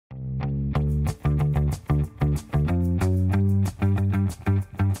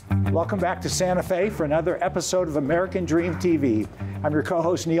Welcome back to Santa Fe for another episode of American Dream TV. I'm your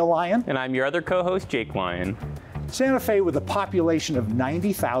co-host, Neil Lyon. And I'm your other co-host, Jake Lyon. Santa Fe, with a population of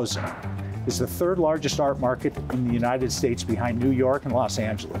 90,000, is the third largest art market in the United States behind New York and Los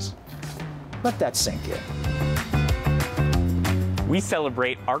Angeles. Let that sink in. We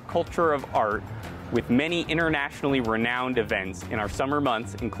celebrate our culture of art with many internationally renowned events in our summer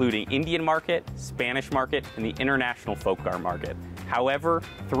months, including Indian Market, Spanish Market, and the International Folk Art Market. However,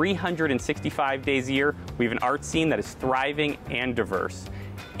 365 days a year, we have an art scene that is thriving and diverse.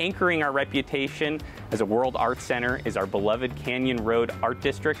 Anchoring our reputation as a world art center is our beloved Canyon Road Art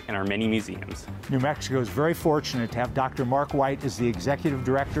District and our many museums. New Mexico is very fortunate to have Dr. Mark White as the executive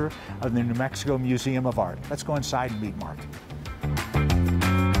director of the New Mexico Museum of Art. Let's go inside and meet Mark.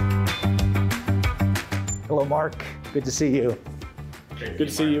 Hello, Mark. Good to see you. Good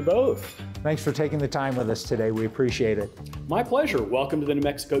to see you both. Thanks for taking the time with us today. We appreciate it. My pleasure. Welcome to the New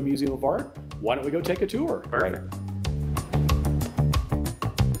Mexico Museum of Art. Why don't we go take a tour? Perfect.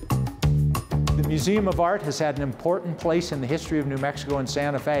 The Museum of Art has had an important place in the history of New Mexico and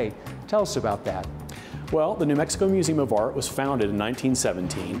Santa Fe. Tell us about that. Well, the New Mexico Museum of Art was founded in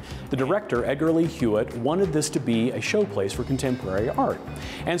 1917. The director, Edgar Lee Hewitt, wanted this to be a showplace for contemporary art.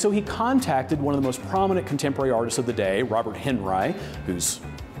 And so he contacted one of the most prominent contemporary artists of the day, Robert Henry, whose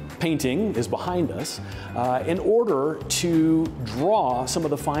painting is behind us, in order to draw some of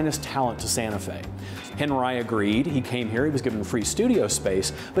the finest talent to Santa Fe. Henry agreed. He came here, he was given free studio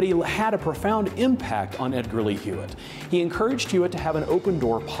space, but he had a profound impact on Edgar Lee Hewitt. He encouraged Hewitt to have an open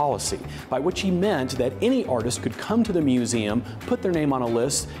door policy, by which he meant that any artist could come to the museum, put their name on a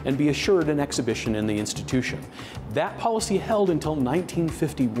list, and be assured an exhibition in the institution. That policy held until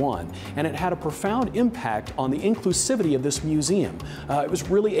 1951, and it had a profound impact on the inclusivity of this museum. It was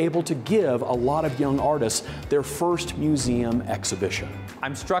really able to give a lot of young artists their first museum exhibition.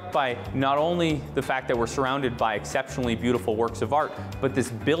 I'm struck by not only the fact that we're surrounded by exceptionally beautiful works of art, but this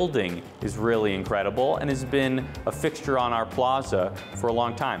building is really incredible and has been a fixture on our plaza for a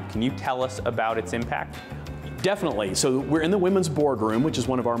long time. Can you tell us about its impact? Definitely. So we're in the women's boardroom, which is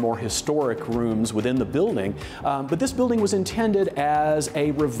one of our more historic rooms within the building. But this building was intended as a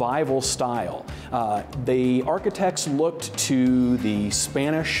revival style. The architects looked to the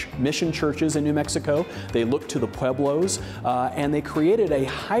Spanish mission churches in New Mexico. They looked to the pueblos, and they created a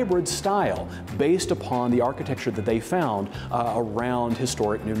hybrid style based upon the architecture that they found around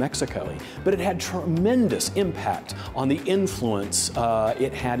historic New Mexico. But it had tremendous impact on the influence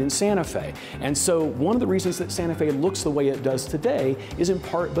it had in Santa Fe. And so one of the reasons that Santa Fe looks the way it does today is in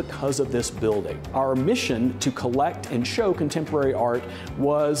part because of this building. Our mission to collect and show contemporary art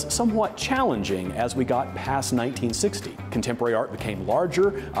was somewhat challenging as we got past 1960. Contemporary art became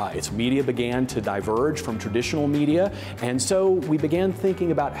larger, its media began to diverge from traditional media, and so we began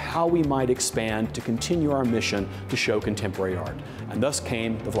thinking about how we might expand to continue our mission to show contemporary art. And thus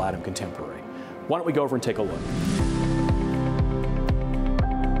came the Vladem Contemporary. Why don't we go over and take a look?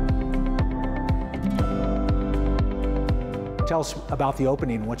 Tell us about the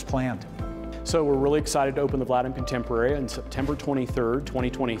opening, what's planned. So we're really excited to open the Vladem Contemporary on September 23rd,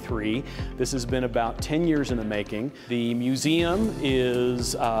 2023. This has been about 10 years in the making. The museum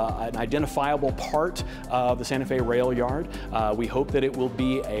is an identifiable part of the Santa Fe Rail Yard. We hope that it will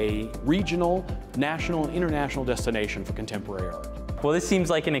be a regional, national, and international destination for contemporary art. Well, this seems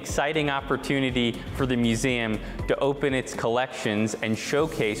like an exciting opportunity for the museum to open its collections and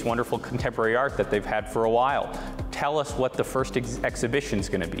showcase wonderful contemporary art that they've had for a while. Tell us what the first exhibition is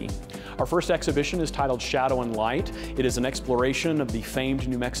going to be. Our first exhibition is titled Shadow and Light. It is an exploration of the famed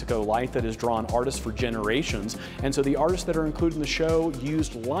New Mexico light that has drawn artists for generations. And so the artists that are included in the show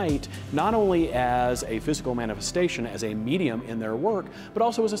used light not only as a physical manifestation, as a medium in their work, but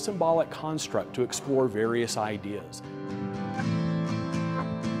also as a symbolic construct to explore various ideas.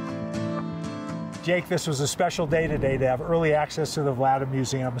 Jake, this was a special day today to have early access to the Vladem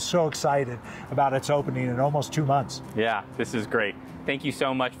Museum. I'm so excited about its opening in almost 2 months. Yeah, this is great. Thank you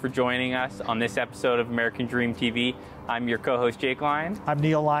so much for joining us on this episode of American Dream TV. I'm your co-host, Jake Lyon. I'm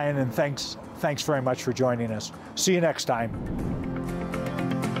Neil Lyon, and thanks very much for joining us. See you next time.